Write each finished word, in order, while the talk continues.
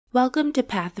Welcome to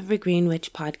Path of a Green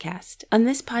Witch podcast. On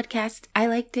this podcast, I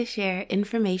like to share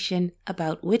information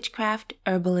about witchcraft,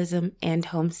 herbalism, and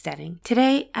homesteading.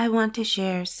 Today, I want to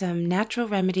share some natural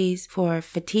remedies for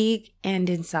fatigue and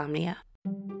insomnia.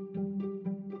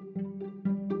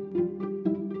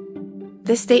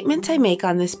 The statements I make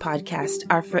on this podcast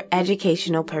are for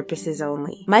educational purposes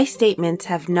only. My statements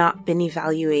have not been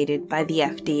evaluated by the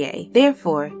FDA.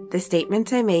 Therefore, the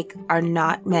statements I make are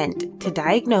not meant to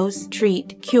diagnose,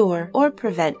 treat, cure, or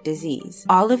prevent disease.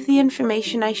 All of the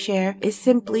information I share is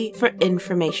simply for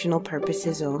informational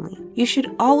purposes only. You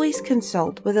should always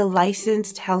consult with a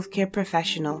licensed healthcare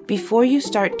professional before you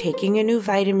start taking a new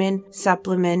vitamin,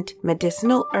 supplement,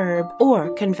 medicinal herb,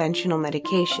 or conventional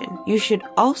medication. You should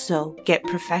also get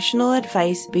professional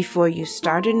advice before you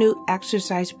start a new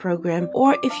exercise program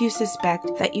or if you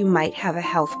suspect that you might have a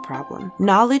health problem.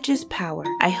 Knowledge is power.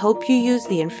 I hope you use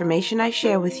the information I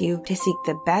share with you to seek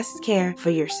the best care for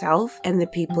yourself and the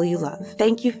people you love.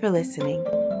 Thank you for listening.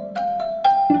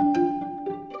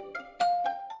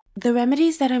 The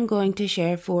remedies that I'm going to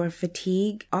share for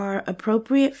fatigue are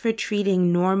appropriate for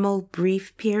treating normal,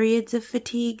 brief periods of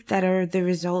fatigue that are the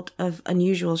result of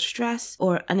unusual stress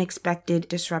or unexpected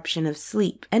disruption of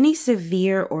sleep. Any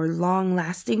severe or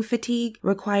long-lasting fatigue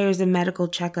requires a medical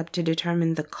checkup to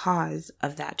determine the cause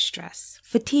of that stress.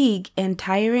 Fatigue and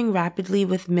tiring rapidly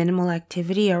with minimal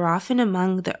activity are often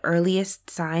among the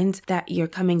earliest signs that you're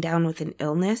coming down with an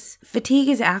illness. Fatigue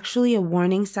is actually a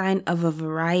warning sign of a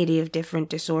variety of different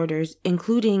disorders,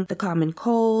 including the common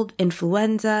cold,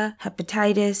 influenza,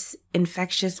 hepatitis,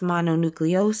 infectious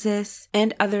mononucleosis,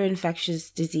 and other infectious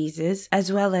diseases,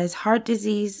 as well as heart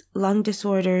disease, lung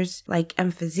disorders like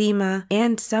emphysema,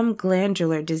 and some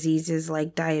glandular diseases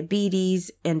like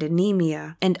diabetes and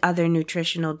anemia, and other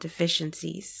nutritional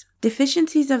deficiencies.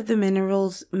 Deficiencies of the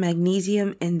minerals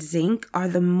magnesium and zinc are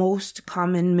the most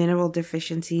common mineral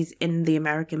deficiencies in the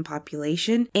American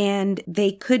population, and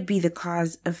they could be the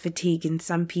cause of fatigue in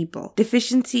some people.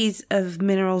 Deficiencies of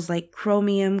minerals like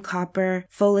chromium, copper,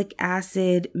 folic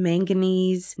acid,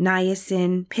 manganese,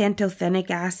 niacin, pantothenic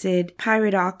acid,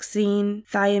 pyridoxine,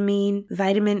 thiamine,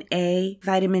 vitamin A,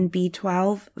 vitamin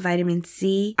B12, vitamin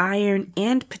C, iron,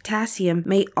 and potassium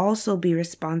may also be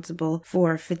responsible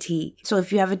for fatigue. So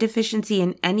if you have a deficiency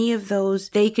in any of those,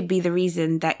 they could be the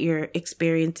reason that you're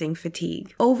experiencing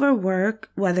fatigue. Overwork,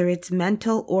 whether it's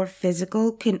mental or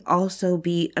physical, can also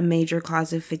be a major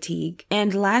cause of fatigue.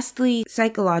 And lastly,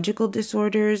 psychological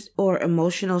disorders or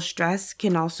emotional stress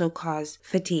can also cause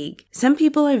fatigue. Some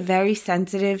people are very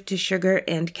sensitive to sugar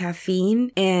and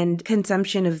caffeine, and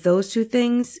consumption of those two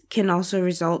things can also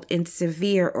result in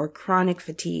severe or chronic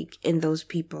fatigue in those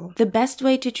people. The best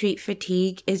way to treat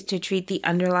fatigue is to treat the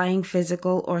underlying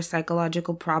physical or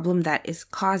psychological problem that is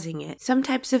causing it. Some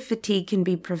types of fatigue can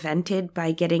be prevented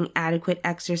by getting adequate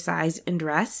exercise and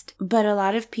rest, but a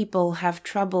lot of people have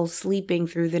trouble sleeping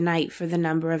through the night for the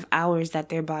number of hours that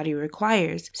their body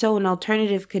requires. So an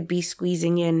alternative could be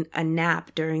squeezing in a nap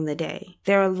during the day.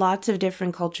 There are lots of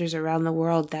different cultures around the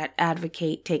world that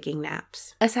advocate taking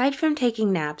naps. Aside from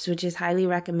taking naps, which is highly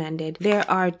recommended, there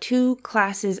are two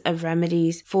classes of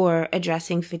remedies for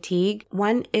addressing fatigue.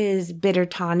 One is bitter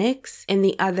tonics, and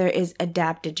the other is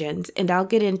adaptogens, and I'll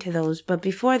get into those. But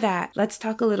before that, let's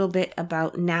talk a little bit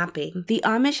about napping. The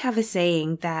Amish have a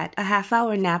saying that a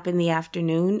half-hour nap in the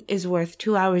afternoon is worth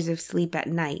 2 hours of sleep at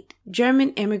night. German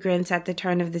immigrants at the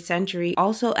turn of the century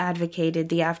also advocated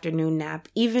the afternoon nap,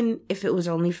 even if it was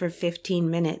only for 15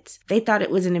 minutes. They thought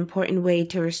it was an important way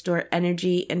to restore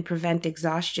energy and prevent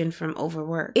exhaustion from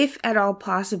overwork. If at all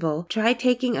possible, try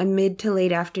taking a mid to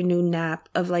late afternoon nap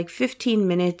of like 15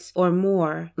 minutes or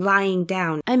more lying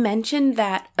down. I mentioned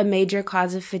that a major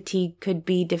cause of fatigue could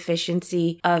be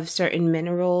deficiency of certain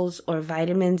minerals or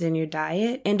vitamins in your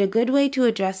diet, and a good way to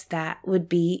address that would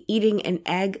be eating an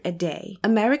egg a day.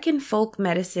 American folk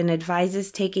medicine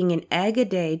advises taking an egg a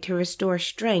day to restore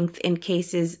strength in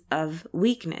cases of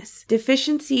weakness.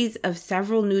 Deficiencies of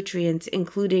several nutrients,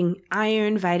 including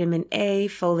iron, vitamin A,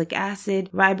 folic acid,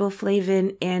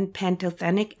 riboflavin, and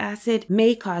pantothenic acid,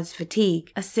 may cause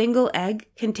fatigue. A single egg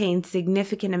contains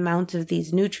significant amounts of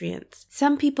these nutrients.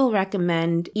 Some people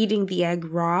recommend eating the egg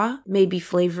raw, maybe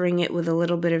flavoring it with a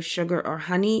little bit of sugar or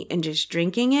honey and just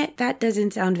drinking it. That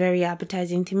doesn't sound very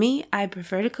appetizing to me. I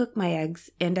prefer to cook my eggs,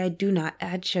 and I do not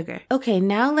add sugar. Okay,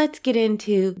 now let's get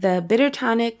into the bitter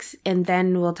tonics, and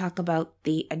then we'll talk about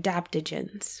the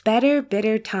adaptogens. Better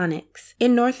bitter tonics.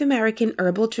 In North American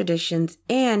herbal traditions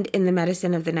and in the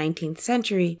medicine of the 19th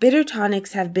century, bitter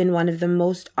tonics have been one of the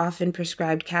most often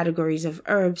prescribed categories of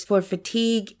herbs for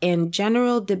fatigue and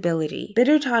general debility.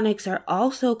 Bitter tonics are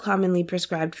also commonly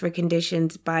prescribed for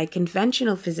conditions by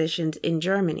conventional physicians in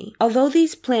Germany. Although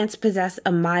these plants possess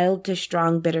a mild to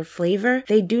strong bitter flavor,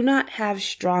 they do not have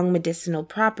strong medicinal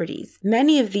properties.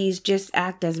 Many of these just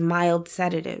act as mild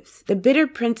sedatives. The bitter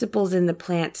principles in the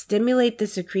plant stimulate the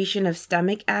secretion of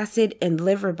stomach acid and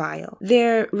liver bile.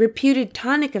 Their reputed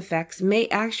tonic effects may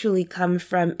actually come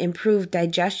from improved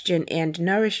digestion and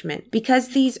nourishment. Because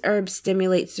these herbs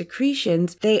stimulate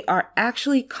secretions, they are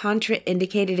actually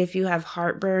contraindicated if you have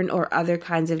heartburn or other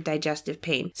kinds of digestive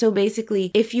pain. So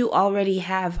basically, if you already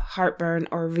have heartburn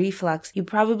or reflux, you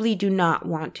probably do not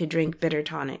want to drink bitter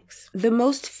tonics. The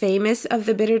most famous of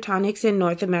the bitter tonics in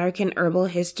North American herbal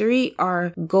history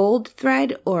are gold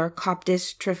thread or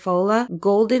Coptis trifolia,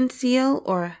 golden seal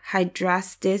or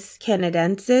Hydrastis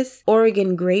canadensis,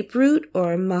 Oregon grapefruit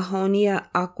or Mahonia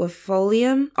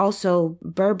aquifolium, also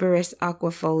Berberis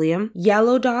aquifolium,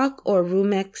 yellow dock or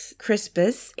Rumex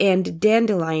crispus, and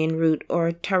dandelion root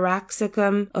or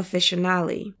Taraxacum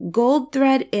officinale. Gold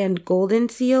thread and golden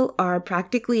seal are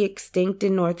practically extinct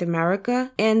in North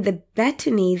America, and the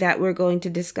betony that we're going to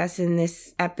discuss in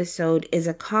this episode is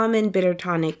a common bitter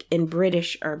tonic in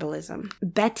British herbalism.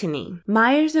 Betony.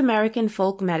 Myers American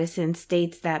Folk Medicine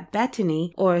states that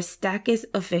betony, or Stachys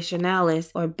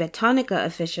officinalis or Betonica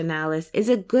officinalis, is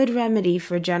a good remedy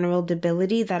for general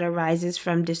debility that arises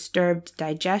from disturbed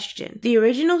digestion. The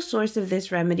original source of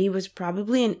this remedy was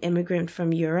probably an immigrant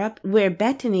from Europe, where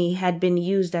betony had been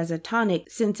used as a tonic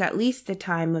since at least the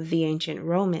time of the ancient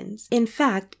Romans. In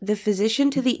fact, the physician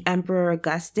to the Emperor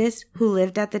Augustus, who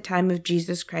lived at the time of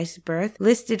Jesus Christ's birth,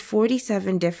 listed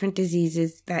 47 different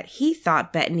diseases that he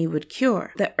thought betony would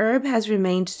cure. The herb has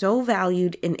remained so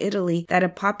valued in Italy that a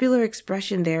popular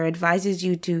expression there advises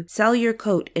you to sell your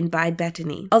coat and buy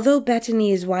betony. Although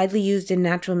betony is widely used in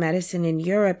natural medicine in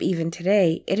Europe even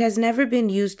today, it has never been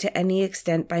used to any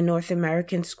extent by North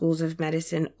American schools of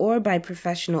medicine or by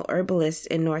professional herbalists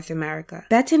in North America.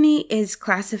 Betony is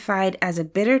classified as a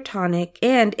bitter tonic,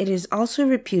 and it is also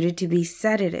reputed to be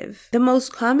sedative. The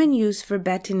most common use for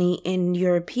betony in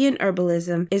European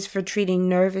herbalism is for treating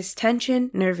nervous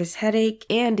tension, nervous headache,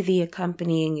 and the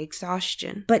accompanying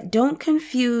exhaustion. But don't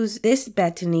confuse this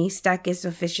betony, Stachys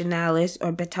officinalis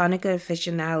or Betonica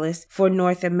officinalis, for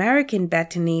North American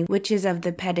betony, which is of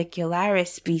the pedicularis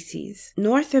species.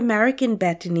 North American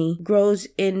betony grows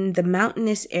in the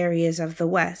mountainous areas of the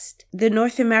West. The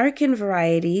North American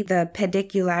variety, the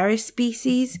pedicularis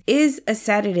species, is a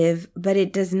sedative, but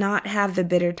it does not have the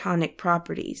bitter tonic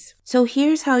properties. So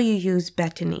here's how you use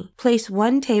betony. Place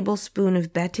 1 tablespoon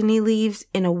of betony leaves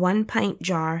in a 1-pint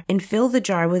jar and fill the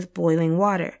jar with boiling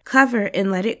water. Cover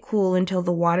and let it cool until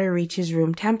the water reaches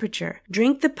room temperature.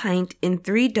 Drink the pint in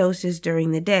 3 doses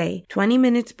during the day, 20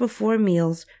 minutes before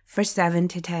meals, for 7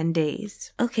 to 10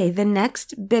 days. Okay, the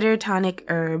next bitter tonic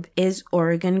herb is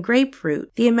Oregon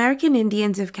grapefruit. The American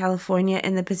Indians of California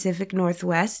and the Pacific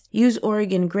Northwest use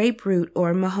Oregon grapefruit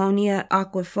or Mahonia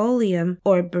aquifolium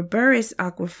or Berberis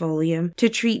aquifolium to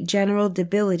treat general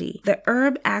debility. The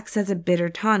herb acts as a bitter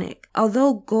tonic.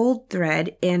 Although gold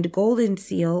thread and golden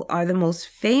seal are the most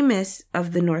famous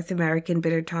of the North American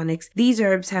bitter tonics, these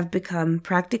herbs have become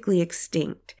practically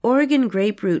extinct. Oregon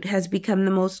grapefruit has become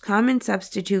the most common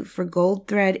substitute for gold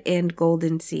thread and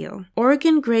golden seal.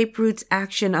 Oregon grapefruit's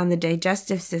action on the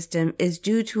digestive system is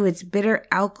due to its bitter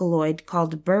alkaloid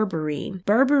called berberine.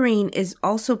 Berberine is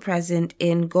also present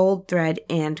in gold thread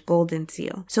and golden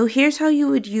seal. So here's how you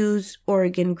would use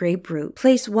Oregon grapefruit.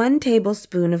 Place 1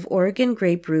 tablespoon of Oregon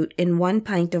grapefruit in 1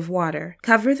 pint of water.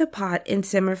 Cover the pot and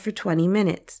simmer for 20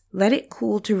 minutes. Let it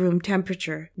cool to room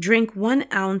temperature. Drink 1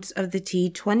 ounce of the tea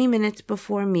 20 minutes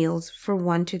before meals for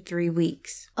 1 to 3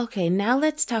 weeks. Okay, now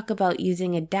let's talk about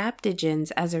using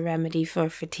adaptogens as a remedy for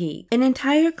fatigue. An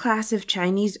entire class of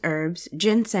Chinese herbs,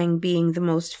 ginseng being the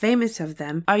most famous of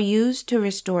them, are used to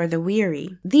restore the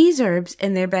weary. These herbs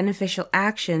and their beneficial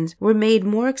actions were made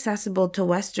more accessible to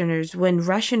Westerners when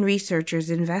Russian researchers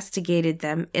investigated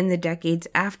them in the decades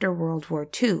after World War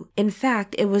II. In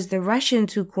fact, it was the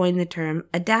Russians who coined the term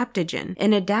adaptogen.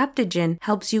 An adaptogen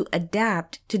helps you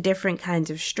adapt to different kinds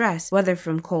of stress, whether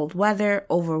from cold weather,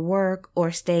 overwork,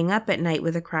 or staying up at night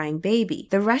with a crying baby.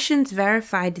 The Russians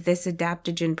verified this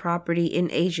adaptogen property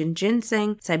in Asian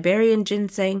ginseng, Siberian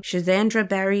ginseng, schizandra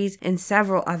berries, and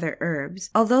several other herbs. herbs.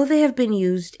 Although they have been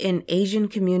used in Asian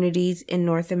communities in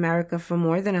North America for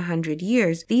more than 100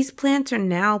 years, these plants are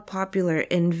now popular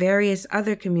in various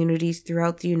other communities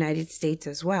throughout the United States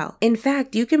as well. In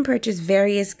fact, you can purchase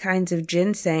various kinds of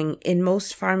ginseng in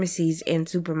most pharmacies and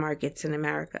supermarkets in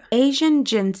America. Asian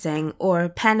ginseng, or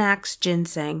Panax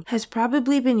ginseng, has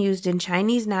probably been used in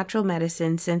Chinese natural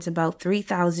medicine since about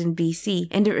 3000 BC,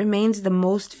 and it remains the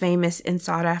most famous and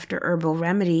sought-after herbal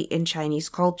remedy in Chinese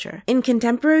culture. In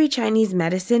contemporary Chinese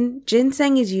medicine,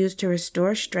 ginseng is used to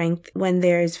restore strength when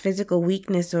there is physical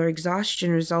weakness or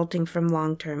exhaustion resulting from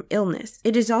long-term illness.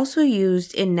 It is also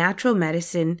used in natural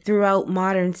medicine throughout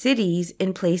modern cities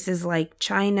in places like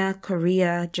China,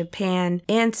 Korea, Japan,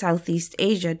 and Southeast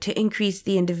Asia to increase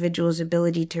the individual's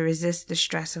ability to resist the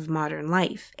stress of modern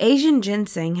life. Asian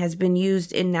ginseng has been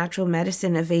used in natural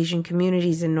medicine of Asian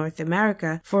communities in North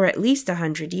America for at least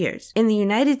 100 years. In the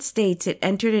United States, it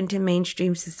entered into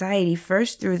mainstream society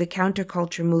first through the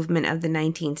counterculture movement of the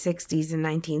 1960s and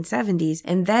 1970s,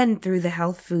 and then through the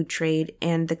health food trade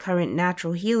and the current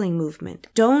natural healing movement.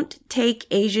 Don't take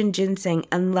Asian ginseng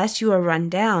unless you are run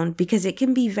down, because it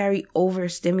can be very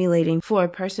overstimulating for a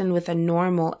person with a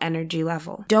normal energy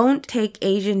level. Don't take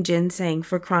Asian ginseng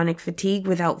for chronic fatigue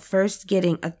without first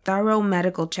getting a thorough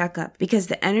medical checkup, because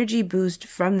the energy boost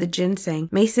from the ginseng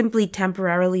may simply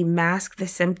temporarily mask the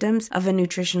symptoms of a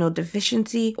nutritional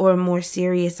deficiency or a more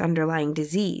serious underlying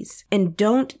disease. And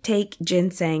don't take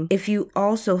ginseng if you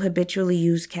also habitually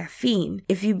use caffeine.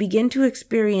 If you begin to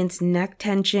experience neck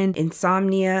tension,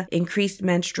 insomnia, increased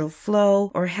menstrual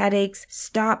flow, or headaches,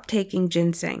 stop taking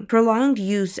ginseng. Prolonged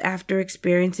use after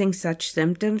experiencing such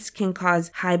symptoms can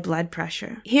cause high blood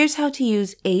pressure. Here's how to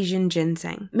use Asian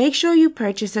ginseng. Make sure you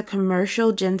purchase a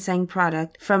commercial ginseng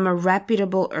product from a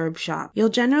reputable herb shop. You'll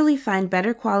generally find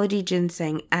better quality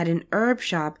ginseng at an herb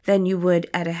shop than you would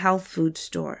at a health food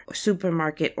store,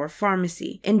 supermarket, or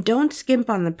pharmacy. And don't skimp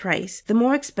on the price. The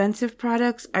more expensive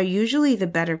products are usually the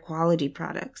better quality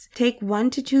products. Take 1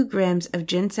 to 2 grams of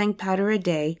ginseng powder a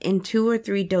day in 2 or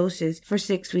 3 doses for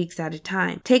 6 weeks at a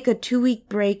time. Take a 2-week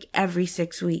break every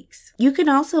 6 weeks. You can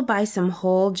also buy some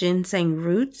whole ginseng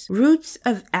roots. Roots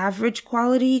of average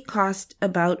quality cost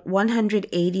about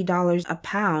 $180 a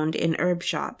pound in herb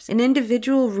shops. An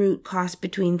individual root costs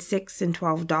between $6 and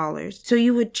 $12. So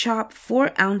you would chop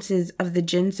 4 ounces of the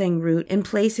ginseng root and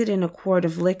place it in a quart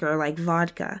of liquor like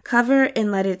vodka. Cover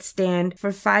and let it stand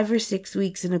for 5 or 6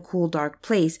 weeks in a cool, dark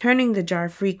place, turning the jar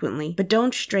frequently, but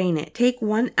don't strain it. Take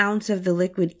 1 ounce of the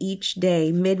liquid each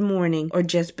day, mid-morning or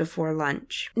just before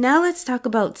lunch. Now let's talk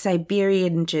about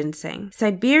Siberian ginseng.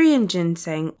 Siberian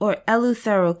ginseng, or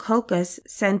Eleutherococcus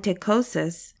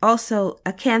senticosus, also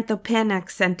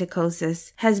Acanthopanax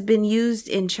senticosus, has been used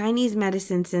in Chinese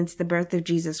medicine since the birth of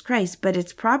Jesus Christ, but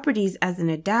its properties as an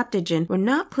adaptogen were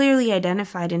not clearly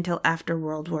identified until after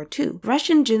World War II.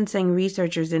 Russian ginseng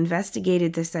researchers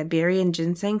investigated the Siberian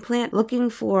ginseng plant looking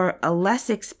for a less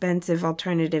expensive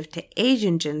alternative to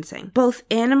Asian ginseng. Both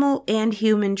animal and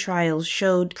human trials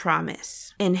showed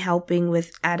promise in helping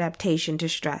with adaptation to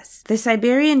stress. The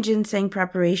Siberian ginseng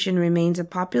preparation remains a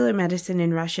popular medicine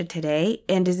in Russia today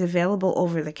and is available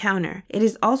over the counter. It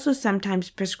is also sometimes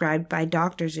prescribed by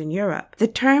doctors in Europe. The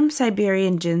term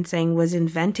Siberian ginseng was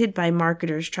invented by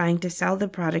marketers trying to sell the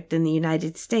product in the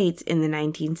United States in the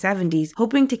 1970s,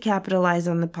 hoping to capitalize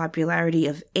on the popularity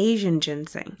of Asian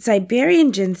ginseng.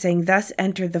 Siberian ginseng thus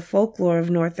entered the folklore of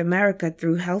North America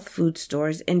through health food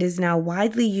stores and is now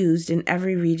widely used in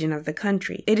every region of the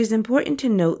country. It is important to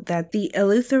note that the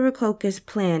Eleutherococcus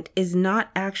plant is not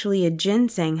actually a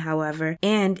ginseng, however,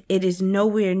 and it is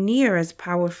nowhere near as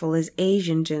powerful as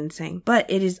Asian ginseng, but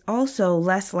it is also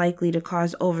less likely to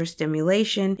cause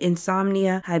overstimulation,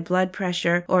 insomnia, high blood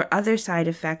pressure, or other side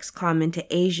effects common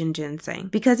to Asian ginseng.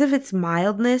 Because of its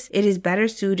mildness, it is better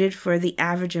suited for the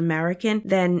average American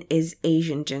than is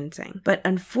Asian ginseng. But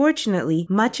unfortunately,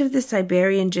 much of the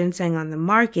Siberian ginseng on the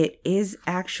market is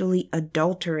actually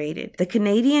adulterated. The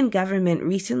Canadian government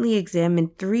recently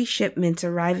examined 3 shipments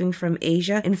arriving from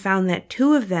Asia and found that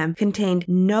 2 of them contained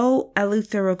no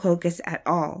Eleutherococcus at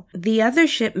all. The other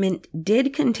shipment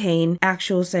did contain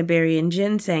actual Siberian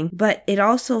ginseng, but it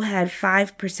also had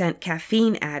 5%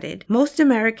 caffeine added. Most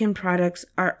American products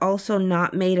are also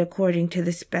not made according to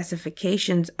the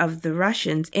specifications of the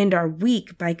Russians and are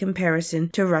weak by comparison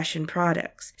to Russian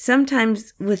products,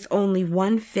 sometimes with only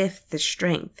 1/5 the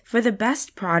strength. For the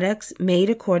best products made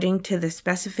according to the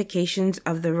specifications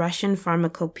of the Russian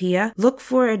pharmacopoeia, look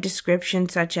for a description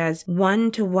such as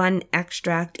 1:1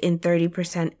 extract in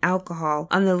 30% alcohol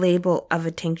on the label of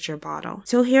a tincture bottle.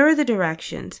 So here are the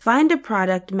directions. Find a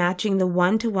product matching the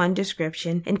 1:1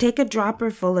 description and take a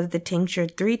dropper full of the tincture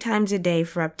 3 times times a day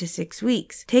for up to 6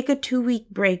 weeks. Take a 2-week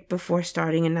break before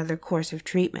starting another course of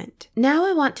treatment. Now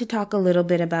I want to talk a little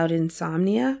bit about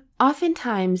insomnia.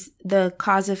 Oftentimes, the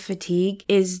cause of fatigue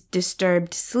is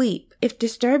disturbed sleep. If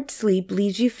disturbed sleep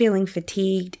leaves you feeling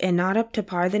fatigued and not up to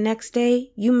par the next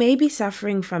day, you may be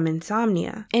suffering from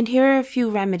insomnia. And here are a few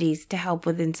remedies to help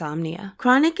with insomnia.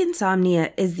 Chronic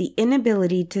insomnia is the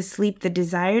inability to sleep the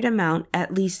desired amount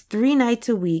at least 3 nights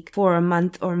a week for a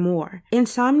month or more.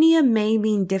 Insomnia may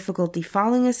mean difficulty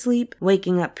falling asleep,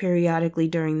 waking up periodically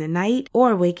during the night,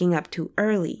 or waking up too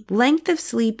early. Length of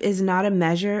sleep is not a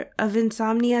measure of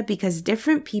insomnia because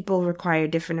different people require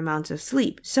different amounts of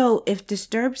sleep. So if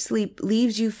disturbed sleep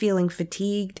leaves you feeling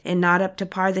fatigued and not up to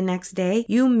par the next day,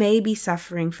 you may be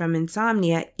suffering from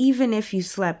insomnia even if you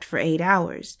slept for 8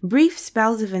 hours. Brief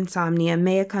spells of insomnia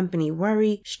may accompany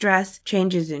worry, stress,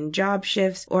 changes in job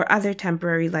shifts, or other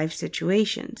temporary life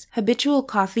situations. Habitual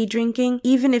coffee drinking,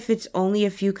 even if it's only a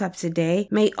few cups a day,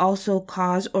 may also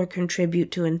cause or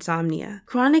contribute to insomnia.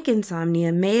 Chronic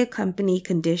insomnia may accompany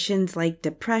conditions like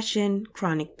depression,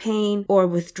 chronic pain, or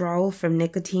withdrawal from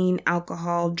nicotine,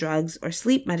 alcohol, drugs, or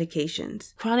sleep medications.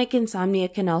 Chronic insomnia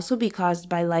can also be caused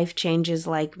by life changes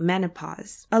like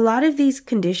menopause. A lot of these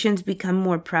conditions become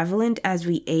more prevalent as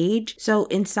we age, so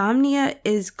insomnia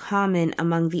is common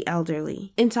among the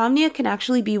elderly. Insomnia can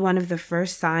actually be one of the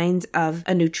first signs of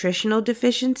a nutritional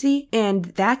deficiency, and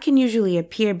that can usually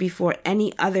appear before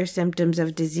any other symptoms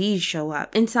of disease show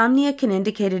up. Insomnia can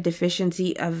indicate a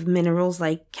deficiency of minerals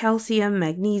like calcium,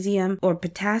 magnesium, or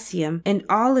potassium, and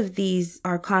all of these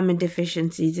are common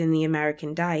deficiencies in the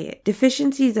American diet.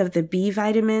 Deficiencies of the B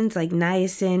vitamins like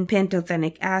niacin,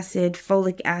 pantothenic acid,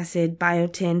 folic acid,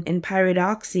 biotin, and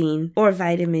pyridoxine, or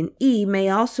vitamin E may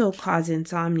also cause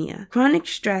insomnia. Chronic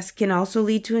stress can also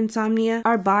lead to insomnia.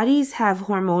 Our bodies have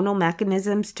hormonal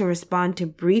mechanisms to respond to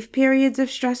brief periods of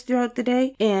stress throughout the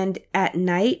day, and at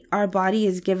night, our body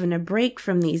is given a break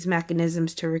from these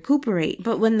mechanisms to recuperate.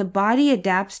 But when the body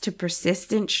adapts to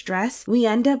persistent stress, we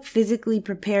end up physically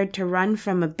prepared to run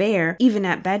from a bear even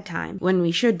at bedtime when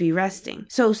we should be resting.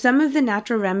 So some of the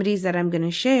natural remedies that I'm going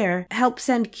to share help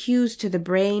send cues to the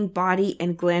brain, body,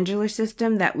 and glandular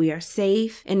system that we are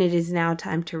safe and it is now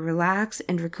time to relax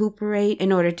and recuperate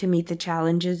in order to meet the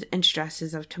challenges and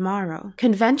stresses of tomorrow.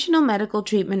 Conventional medical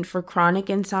treatment for chronic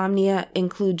insomnia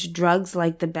includes drugs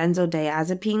like the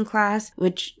benzodiazepine class,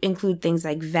 which include things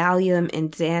like Valium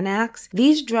and Xanax.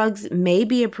 These drugs may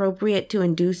be appropriate to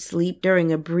induce sleep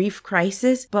during a brief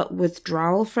crisis, but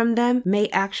withdrawal from them may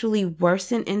actually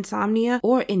worsen insomnia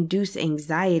or induce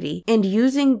anxiety, and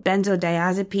using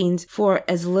benzodiazepines for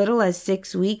as little as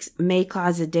 6 weeks may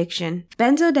cause addiction.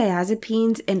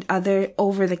 Benzodiazepines and other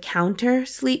over-the-counter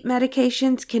sleep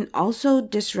medications can also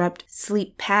disrupt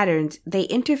sleep patterns. They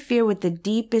interfere with the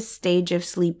deepest stage of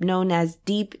sleep known as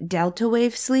deep delta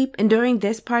wave sleep, and during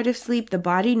this part of sleep, the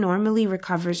body normally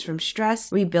recovers from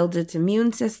stress, rebuilds its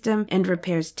immune system, and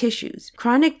repairs tissues.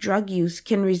 Chronic drug use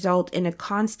can result in a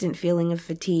constant feeling of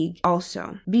fatigue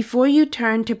also. Before you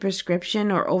turn to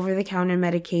prescription or over-the-counter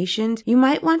medications, you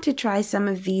might want to try some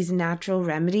of these natural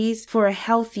remedies for a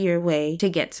healthier way to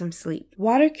get some sleep.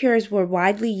 Water cures were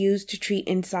widely used to treat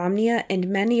insomnia and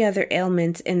many other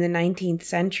ailments in the 19th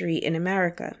century in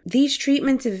America. These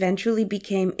treatments eventually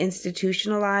became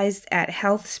institutionalized at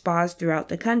health spas throughout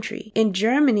the country. In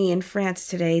Germany and France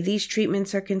today, these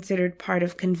treatments are considered part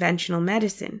of conventional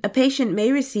medicine. A patient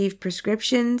may receive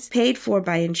prescriptions paid for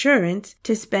by insurance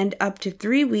to spend up to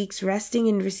 3 weeks resting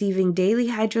and receiving daily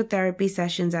hydrotherapy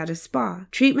sessions at a spa.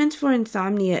 Treatments for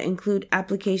insomnia include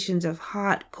applications of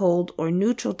hot, cold, or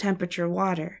neutral temperature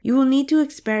water. You will need to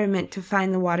experiment to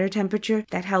find the water temperature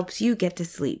that helps you get to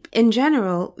sleep. In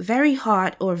general, very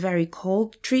hot or very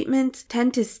cold treatments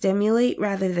tend to stimulate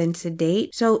rather than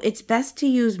sedate, so it's best to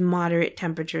use moderate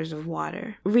temperatures of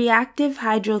water. Reactive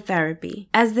hydrotherapy.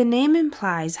 As the name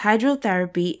implies,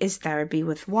 hydrotherapy is therapy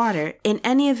with water. In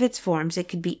any of its forms, it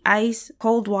could be ice,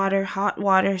 cold water, hot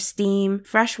water, steam,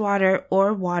 fresh water,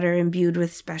 or water imbued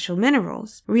with special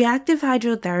minerals. Reactive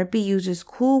hydrotherapy uses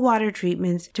cool water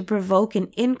treatments to provoke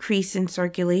an increase in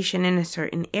circulation in a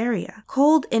certain area.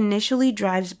 Cold initially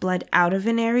drives blood out of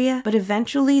an area, but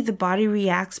eventually the body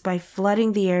reacts by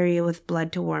flooding the area with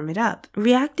blood to warm it up.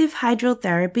 Reactive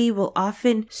hydrotherapy will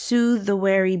often soothe the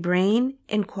weary brain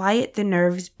and quiet the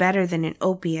nerves better than an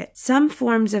opiate. Some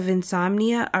forms of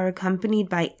insomnia are accompanied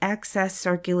by excess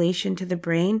circulation to the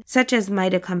brain, such as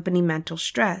might accompany mental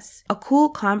stress. A cool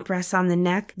compress on the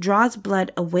neck draws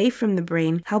blood away from the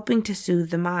brain, helping to soothe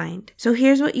the mind. So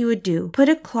here's what you would do. Put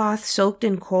a cloth soaked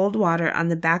in cold water on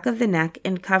the back of the neck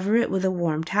and cover it with a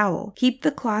warm towel. Keep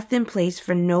the cloth in place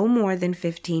for no more than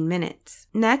 15 minutes.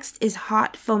 Next is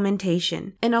hot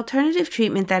fomentation. An alternative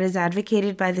treatment that is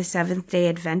advocated by the Seventh-day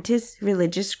Adventist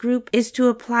religious group is to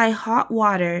apply hot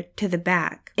water to the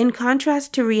back. In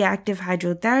contrast to reactive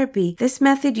hydrotherapy, this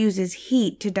method uses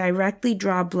heat to directly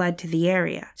draw blood to the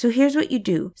area. So here's what you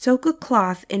do. Soak a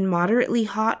cloth in moderately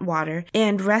hot water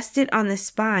and rest it on the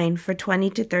spine for 20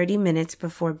 to 30 minutes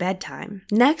before bedtime.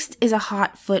 Next is a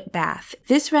hot foot bath.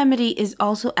 This remedy is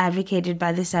also advocated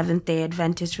by the Seventh-day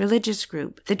Adventist religious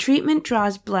group. The treatment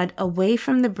draws blood away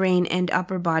from the brain and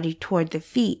upper body toward the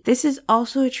feet. This is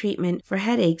also a treatment for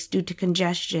headaches due to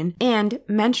congestion and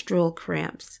menstrual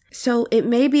cramps. So it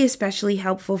may be especially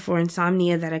helpful for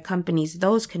insomnia that accompanies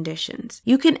those conditions.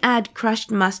 You can add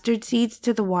crushed mustard seeds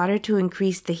to the water to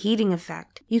increase the heating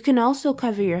effect. You can also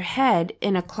cover your head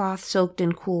in a cloth soaked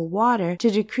in cool water to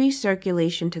decrease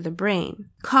circulation to the brain.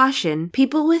 Caution: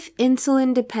 people with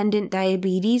insulin-dependent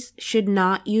diabetes should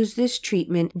not use this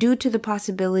treatment due to the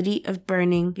possibility of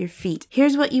burning your feet.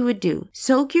 Here's what you would do.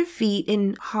 Soak your feet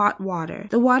in hot water.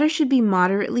 The water should be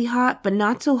moderately hot, but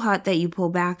not so hot that you pull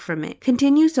back from it.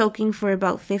 Continue soaking for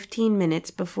about 15 minutes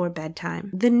before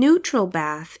bedtime. The neutral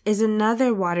bath is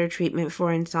another water treatment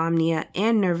for insomnia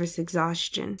and nervous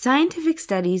exhaustion. Scientific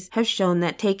studies have shown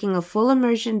that taking a full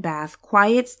immersion bath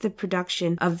quiets the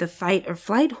production of the fight or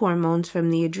flight hormones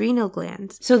from the adrenal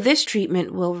glands. So this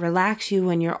treatment will relax you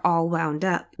when you're all wound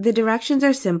up. The directions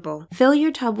are simple. Fill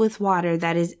your tub with water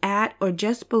that is at or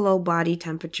just below body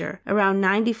temperature, around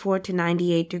 94 to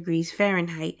 98 degrees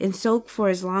Fahrenheit, and soak for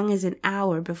as long as an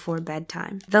hour before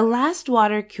bedtime. The last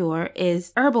water cure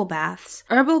is herbal baths.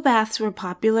 Herbal baths were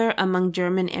popular among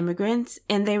German immigrants,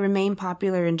 and they remain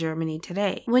popular in Germany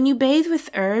today. When you bathe with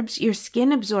herbs, your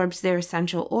skin absorbs their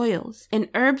essential oils. An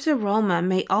herb's aroma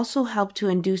may also help to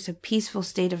induce a peaceful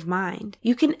state of mind.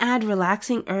 You can add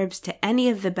relaxing herbs to any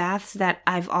of the baths that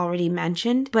I've already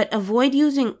mentioned, but avoid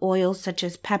using oils such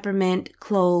as peppermint,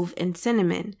 clove, and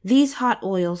cinnamon. These hot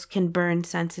oils can burn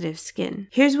sensitive skin.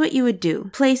 Here's what you would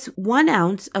do. Place 1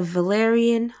 ounce of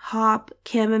valerian, hop,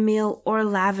 chamomile, or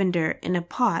lavender in a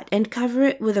pot and cover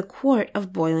it with a quart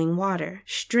of boiling water.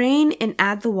 Strain and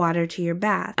add the water to your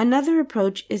bath. Another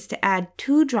approach is to add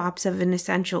 2 drops of an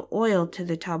essential oil to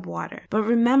the tub water. But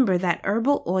remember that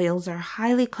herbal oils are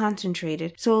highly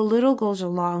concentrated, so a little goes a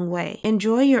long way.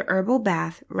 Enjoy your herbal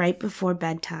bath right before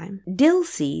bedtime. Dill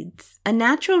seeds. A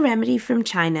natural remedy from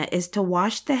China is to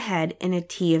wash the head in a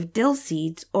tea of dill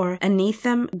seeds or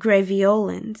Anethum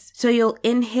graveolens, so you'll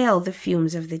inhale the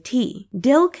fumes of the tea.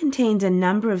 Dill contains a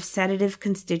number of sedative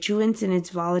constituents in its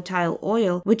volatile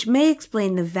oil, which may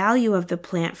explain the value of the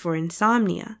plant for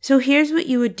insomnia. So here's what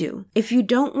you would do. If you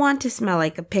don't want to smell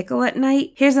like a pickle at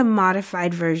night, here's a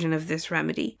modified version of this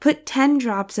remedy. Put 10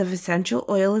 drops of essential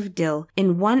oil of dill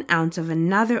in 1 ounce of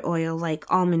another oil like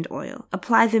almond oil.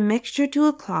 Apply the mixture to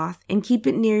a cloth and keep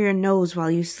it near your nose while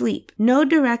you sleep. No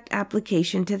direct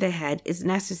application to the head is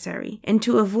necessary. And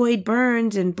to avoid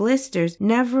burns and blisters,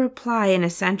 never apply an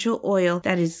essential oil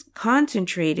that is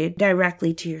concentrated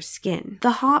directly to your skin.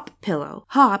 The hop pillow.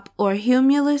 Hop, or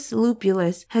Humulus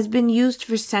lupulus, has been used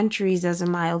for centuries as a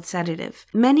mild sedative.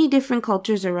 Many different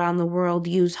cultures around the world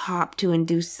use hop to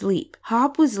induce sleep.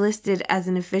 Hop was listed as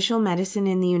an official medicine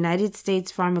in the United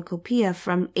States Pharmacopoeia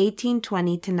from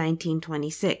 1820 to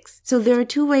 1926. So there are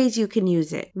 2 ways you can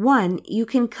use it. 1, you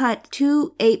can cut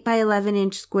 2 8 by 11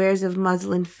 inch squares of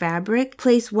muslin fabric,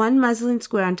 place 1 muslin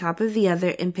square on top of the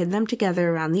other and pin them together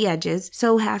around the edges,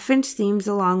 sew 1/2 inch seams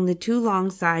along the 2 long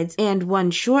sides and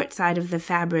 1 short side of the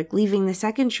fabric, leaving the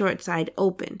second short side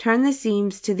open. Turn the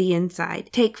seams to the inside.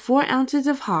 Take 4 ounces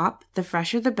of hop, the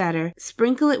fresher the better,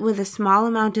 sprinkle it with a small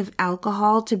amount of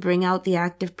alcohol to bring out the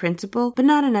active principle, but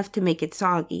not enough to make it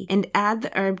soggy, and add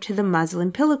the herb to the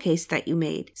muslin pillowcase that you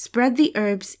made. Spread the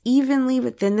herbs evenly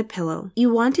within the pillow.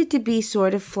 You want it to be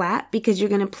sort of flat because you're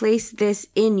going to place this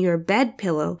in your bed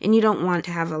pillow and you don't want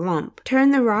to have a lump.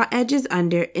 Turn the raw edges edges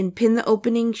under and pin the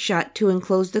opening shut to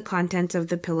enclose the contents of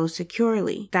the pillow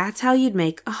securely. That's how you'd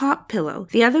make a hop pillow.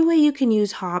 The other way you can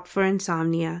use hop for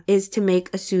insomnia is to make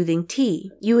a soothing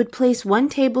tea. You would place 1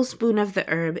 tablespoon of the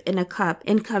herb in a cup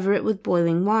and cover it with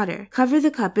boiling water. Cover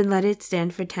the cup and let it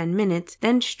stand for 10 minutes,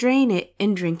 then strain it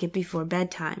and drink it before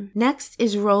bedtime. Next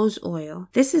is rose oil.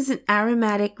 This is an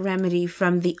aromatic remedy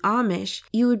from the Amish.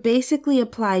 You would basically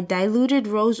apply diluted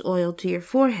rose oil to your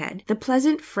forehead. The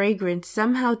pleasant fragrance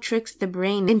somehow tricks the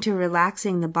brain into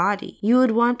relaxing the body. You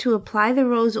would want to apply the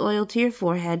rose oil to your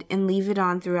forehead and leave it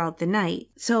on throughout the night.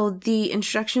 So the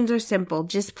instructions are simple.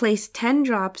 Just place 10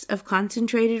 drops of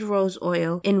concentrated rose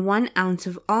oil in 1 ounce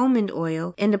of almond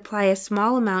oil and apply a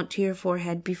small amount to your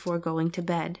forehead before going to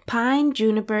bed. Pine,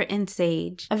 juniper, and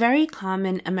sage. A very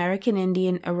common American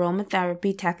Indian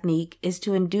aromatherapy technique is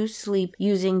to induce sleep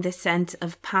using the scents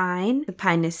of pine, the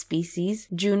Pinus species,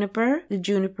 juniper, the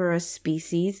Juniperus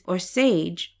species, or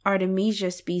sage,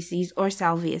 Artemisia species, or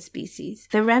Salvia species.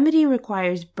 The remedy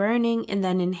requires burning and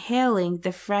then inhaling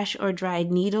the fresh or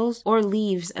dried needles or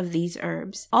leaves of these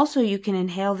herbs. Also, you can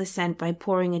inhale the scent by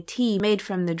pouring a tea made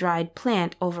from the dried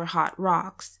plant over hot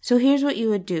rocks. So here's what you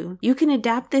would do. You can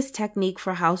adapt this technique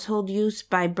for household use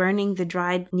by burning the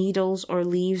dried needles or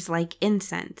leaves like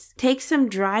incense. Take some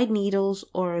dried needles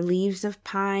or leaves of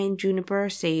pine, juniper, or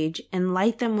sage and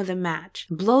light them with a match.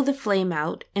 Blow the flame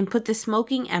out and put the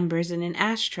smoking embers in an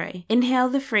ashtray. Inhale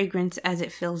the fragrance as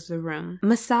it fills the room.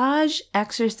 Massage,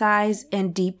 exercise,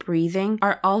 and deep breathing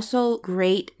are also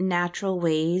great natural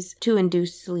ways to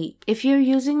induce sleep. If you're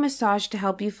using massage to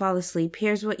help you fall asleep,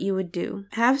 here's what you would do.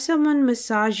 Have someone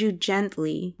massage you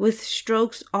gently with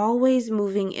strokes always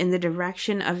moving in the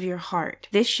direction of your heart.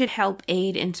 This should help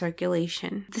aid in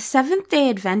circulation. The Seventh-day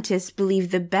Adventists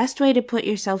believe the best way to put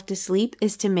yourself to sleep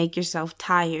is to make yourself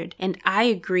tired, and I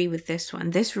agree with this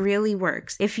one. This really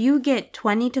works. If you get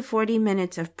 20 to 40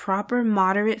 minutes of proper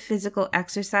moderate physical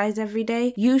exercise every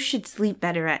day, you should sleep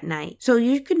better at night. So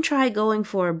you can try going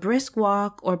for a brisk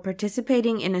walk or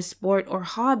participating in a sport or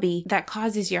hobby that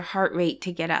causes your heart rate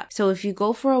to get up. So if you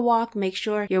go for a walk, make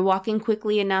sure you're walking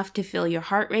quickly enough to feel your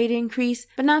heart rate increase,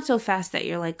 but not so fast that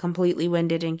you're like completely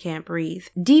winded and can't breathe.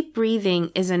 Deep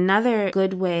breathing is another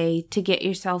good way to get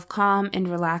yourself calm and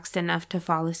relaxed enough to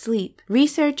fall asleep.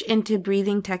 Research into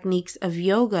breathing techniques of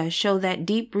yoga show that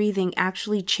deep breathing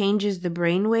actually changes the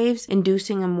brain waves,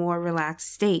 inducing a more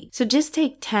relaxed state. So just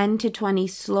take 10 to 20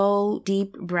 slow,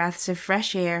 deep breaths of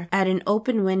fresh air at an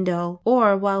open window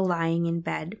or while lying in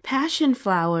bed. Passion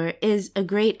flower is a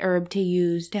great herb to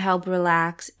use to help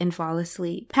relax and fall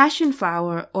asleep. Passion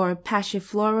flower, or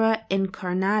Passiflora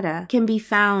incarnata, can be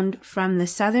found from the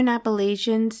southern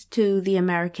Appalachians to the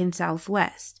American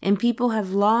Southwest, and people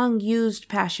have long used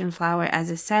passion flower as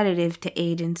a sedative to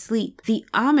aid in sleep. The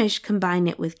Amish combine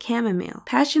it with chamomile.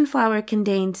 Passion flower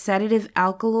contains sedative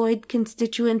alkaloid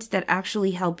constituents that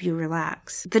actually help you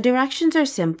relax. The directions are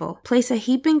simple. Place a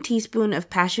heaping teaspoon of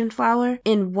passion flower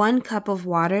in 1 cup of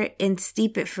water and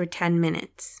steep it for 10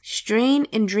 minutes. Strain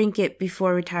and drink it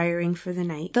before retiring for the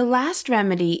night. The last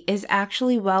remedy is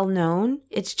actually well known.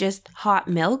 It's just hot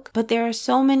milk, but there are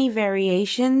so many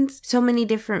variations, so many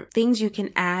different things you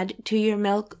can add to your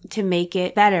milk to make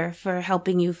it better for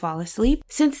helping you fall asleep.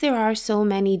 Since there are so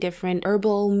many different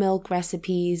herbal milk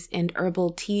recipes and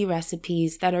herbal tea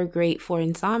recipes that are great for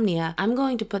insomnia, I'm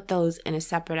going to put those in a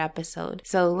separate episode,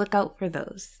 so look out for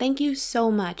those. Thank you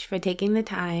so much for taking the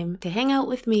time to hang out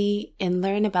with me and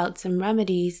learn about some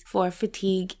remedies for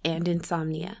fatigue and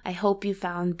insomnia. I hope you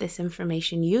found this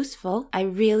information useful. I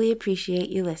really appreciate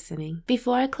you listening.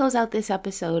 Before I close out this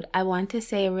episode, I want to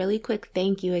say a really quick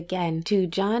thank you again to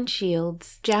John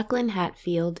Shields, Jacqueline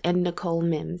Hatfield, and Nicole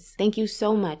Mims. Thank you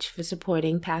so much for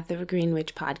supporting Path of a Green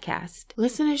Witch podcast.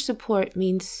 Listener support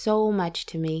means so much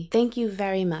to me. Thank you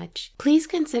very much. Please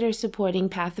consider supporting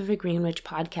Path of a Green Witch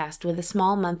podcast with a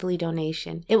small monthly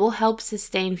donation. It will help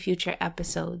sustain future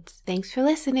episodes. Thanks for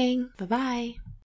listening. Bye-bye.